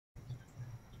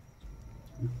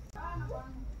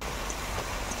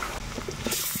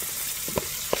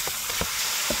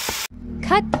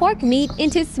Cut pork meat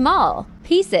into small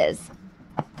pieces.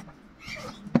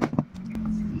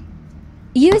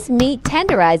 Use meat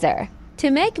tenderizer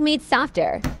to make meat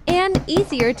softer and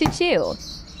easier to chew.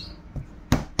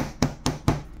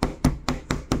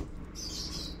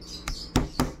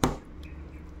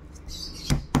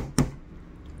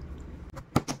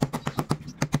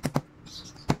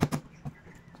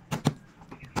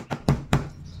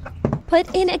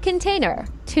 Put in a container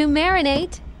to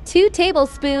marinate 2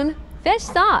 tablespoons fish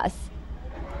sauce.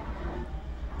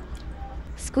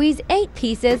 Squeeze 8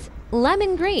 pieces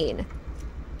lemon green.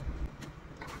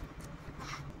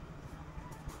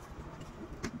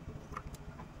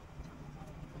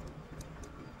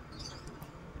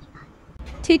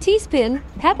 2 teaspoons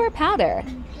pepper powder.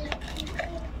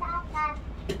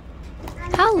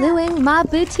 Haluing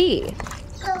mabuti.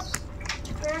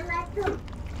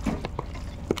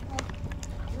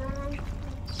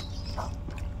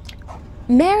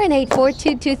 Marinate for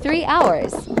 2 to 3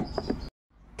 hours.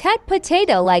 Cut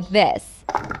potato like this.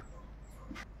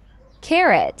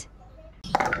 Carrot.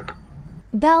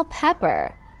 Bell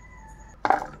pepper.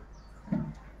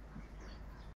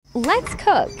 Let's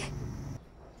cook.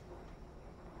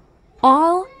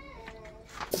 All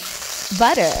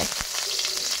butter.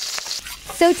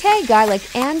 Sauté garlic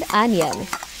and onion.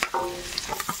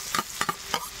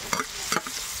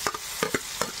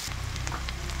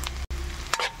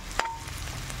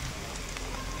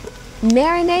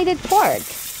 Marinated pork.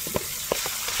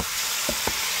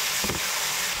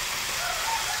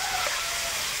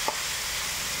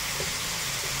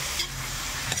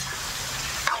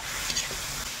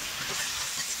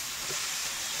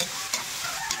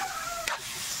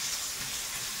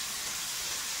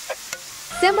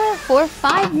 Simmer for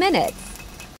 5 minutes.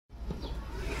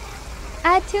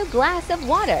 Add 2 glasses of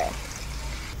water.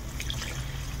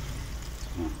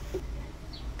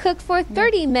 Cook for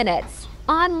 30 minutes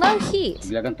on low heat.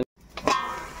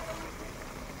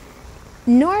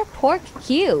 Nor pork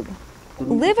cube.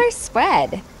 Liver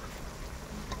spread.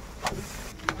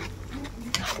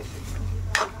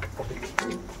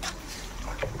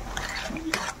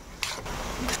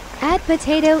 Add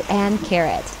potato and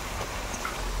carrot.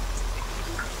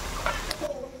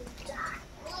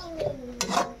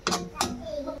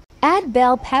 Add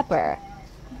bell pepper.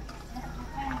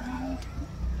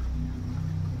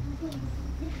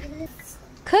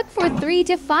 Cook for 3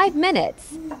 to 5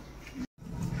 minutes.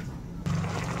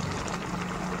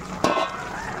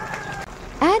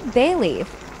 Add bay leaf.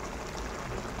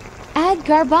 Add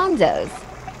garbanzos.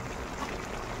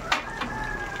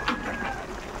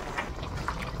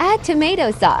 Add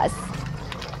tomato sauce.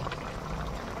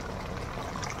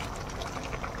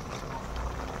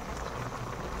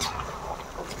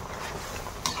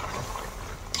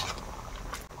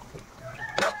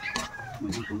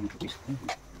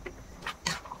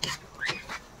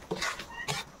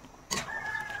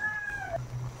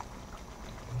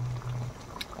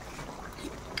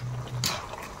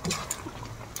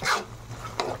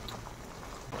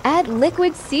 Add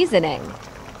liquid seasoning.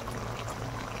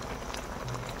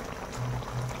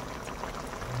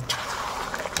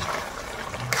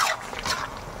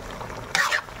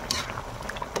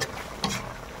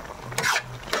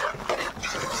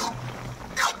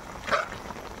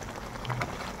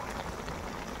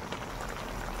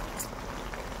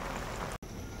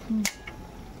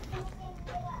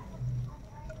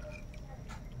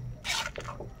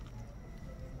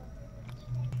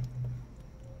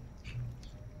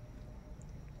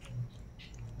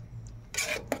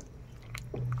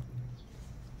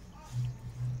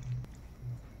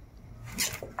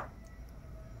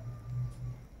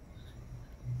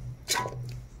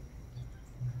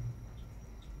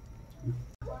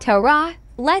 Tara,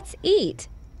 let's eat!